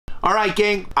All right,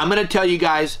 gang, I'm going to tell you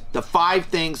guys the 5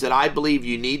 things that I believe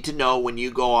you need to know when you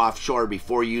go offshore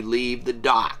before you leave the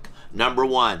dock. Number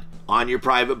 1, on your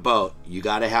private boat, you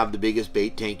got to have the biggest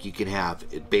bait tank you can have.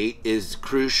 Bait is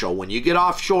crucial. When you get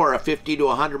offshore at 50 to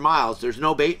 100 miles, there's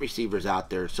no bait receivers out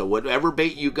there. So whatever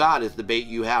bait you got is the bait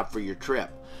you have for your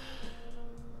trip.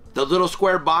 The little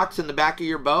square box in the back of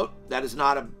your boat, that is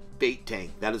not a bait tank.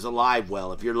 That is a live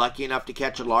well. If you're lucky enough to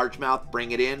catch a largemouth,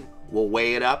 bring it in. We'll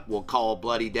weigh it up. We'll call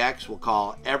Bloody Decks. We'll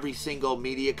call every single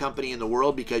media company in the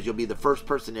world, because you'll be the first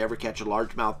person to ever catch a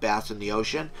largemouth bass in the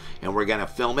ocean. And we're going to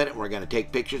film it and we're going to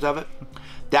take pictures of it.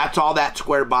 That's all that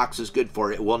square box is good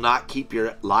for. It will not keep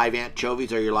your live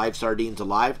anchovies or your live sardines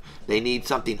alive. They need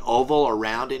something oval or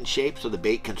round in shape so the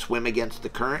bait can swim against the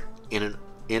current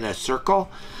in a circle.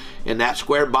 In that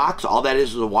square box, all that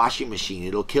is a washing machine.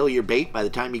 It'll kill your bait. By the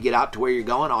time you get out to where you're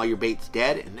going, all your bait's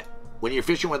dead. And when you're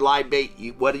fishing with live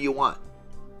bait, what do you want?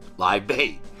 Live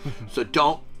bait. So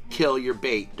don't kill your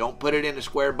bait. Don't put it in a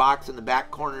square box in the back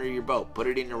corner of your boat. Put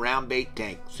it in a round bait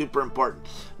tank. Super important.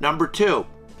 Number 2,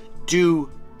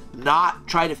 do not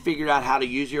try to figure out how to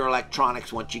use your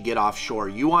electronics once you get offshore.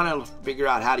 You want to figure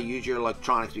out how to use your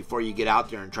electronics before you get out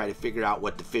there and try to figure out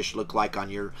what the fish look like on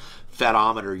your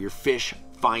phedometer, your fish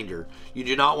finder. You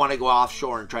do not want to go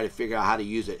offshore and try to figure out how to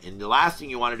use it. And the last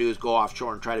thing you want to do is go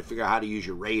offshore and try to figure out how to use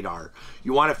your radar.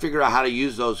 You want to figure out how to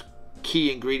use those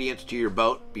key ingredients to your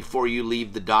boat before you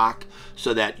leave the dock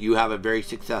so that you have a very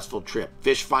successful trip.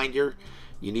 Fish finder,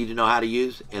 you need to know how to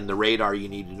use, and the radar you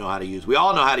need to know how to use. We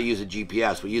all know how to use a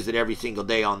GPS. We use it every single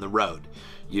day on the road.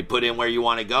 You put in where you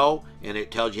want to go and it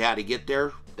tells you how to get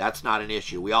there. That's not an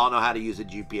issue. We all know how to use a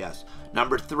GPS.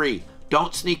 Number 3,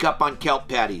 don't sneak up on kelp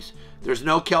patties. There's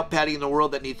no kelp patty in the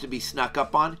world that needs to be snuck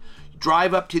up on.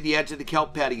 Drive up to the edge of the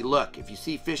kelp patty. Look, if you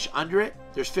see fish under it,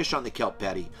 there's fish on the kelp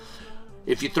patty.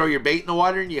 If you throw your bait in the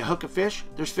water and you hook a fish,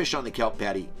 there's fish on the kelp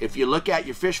patty. If you look at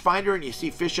your fish finder and you see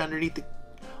fish underneath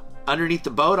the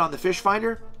boat on the fish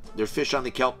finder, there's fish on the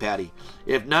kelp patty.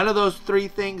 If none of those 3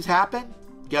 things happen,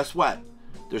 guess what?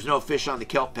 There's no fish on the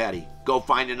kelp patty. Go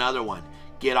find another one.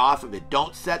 Get off of it.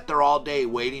 Don't sit there all day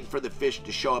waiting for the fish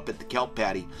to show up at the kelp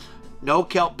patty. No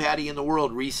kelp patty in the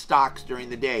world restocks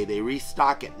during the day. They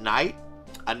restock at night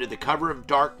under the cover of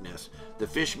darkness. The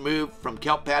fish move from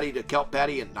kelp patty to kelp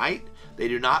patty at night. They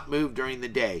do not move during the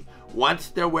day. Once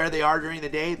they're where they are during the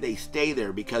day, they stay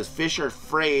there because fish are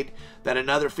afraid that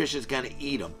another fish is going to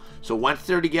eat them. So once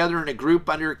they're together in a group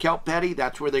under a kelp patty,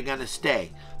 that's where they're going to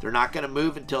stay. They're not going to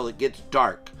move until it gets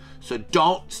dark. So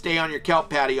don't stay on your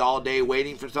kelp patty all day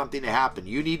waiting for something to happen.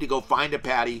 You need to go find a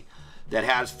patty that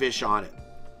has fish on it.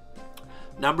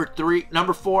 Number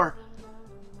 4,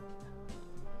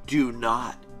 do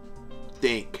not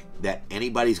think that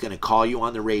anybody's going to call you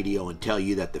on the radio and tell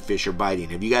you that the fish are biting.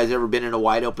 Have you guys ever been in a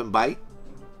wide open bite?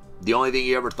 The only thing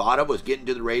you ever thought of was getting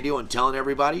to the radio and telling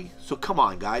everybody? So come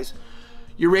on, guys.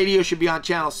 Your radio should be on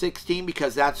channel 16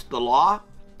 because that's the law.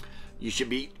 You should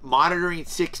be monitoring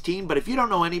 16, but if you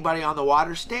don't know anybody on the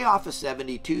water, stay off of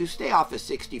 72, stay off of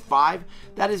 65.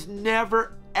 That is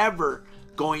never, ever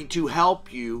going to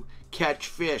help you catch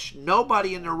fish.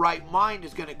 Nobody in their right mind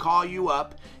is going to call you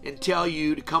up and tell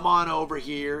you to come on over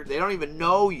here. They don't even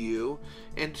know you.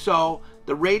 And so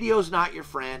the radio's not your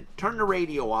friend. Turn the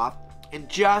radio off and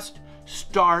just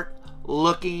start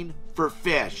looking for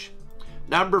fish.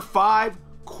 Number 5,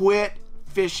 quit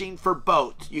fishing for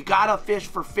boats. You gotta fish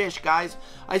for fish, guys.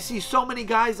 I see so many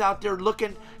guys out there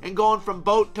looking and going from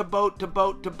boat to boat to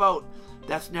boat to boat.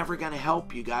 That's never going to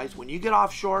help you guys. When you get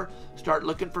offshore, start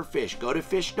looking for fish. Go to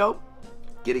Fish Dope,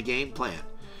 get a game plan.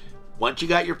 Once you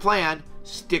got your plan,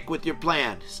 stick with your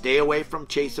plan. Stay away from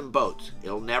chasing boats.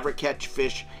 It'll never catch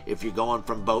fish if you're going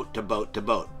from boat to boat to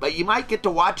boat. But you might get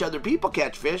to watch other people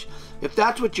catch fish. If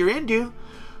that's what you're into,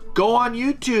 go on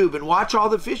YouTube and watch all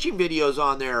the fishing videos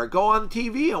on there, or go on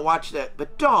TV and watch that.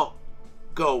 But don't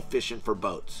go fishing for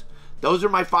boats. Those are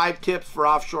my 5 tips for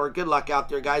offshore. Good luck out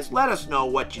there, guys. Let us know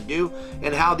what you do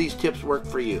and how these tips work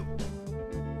for you.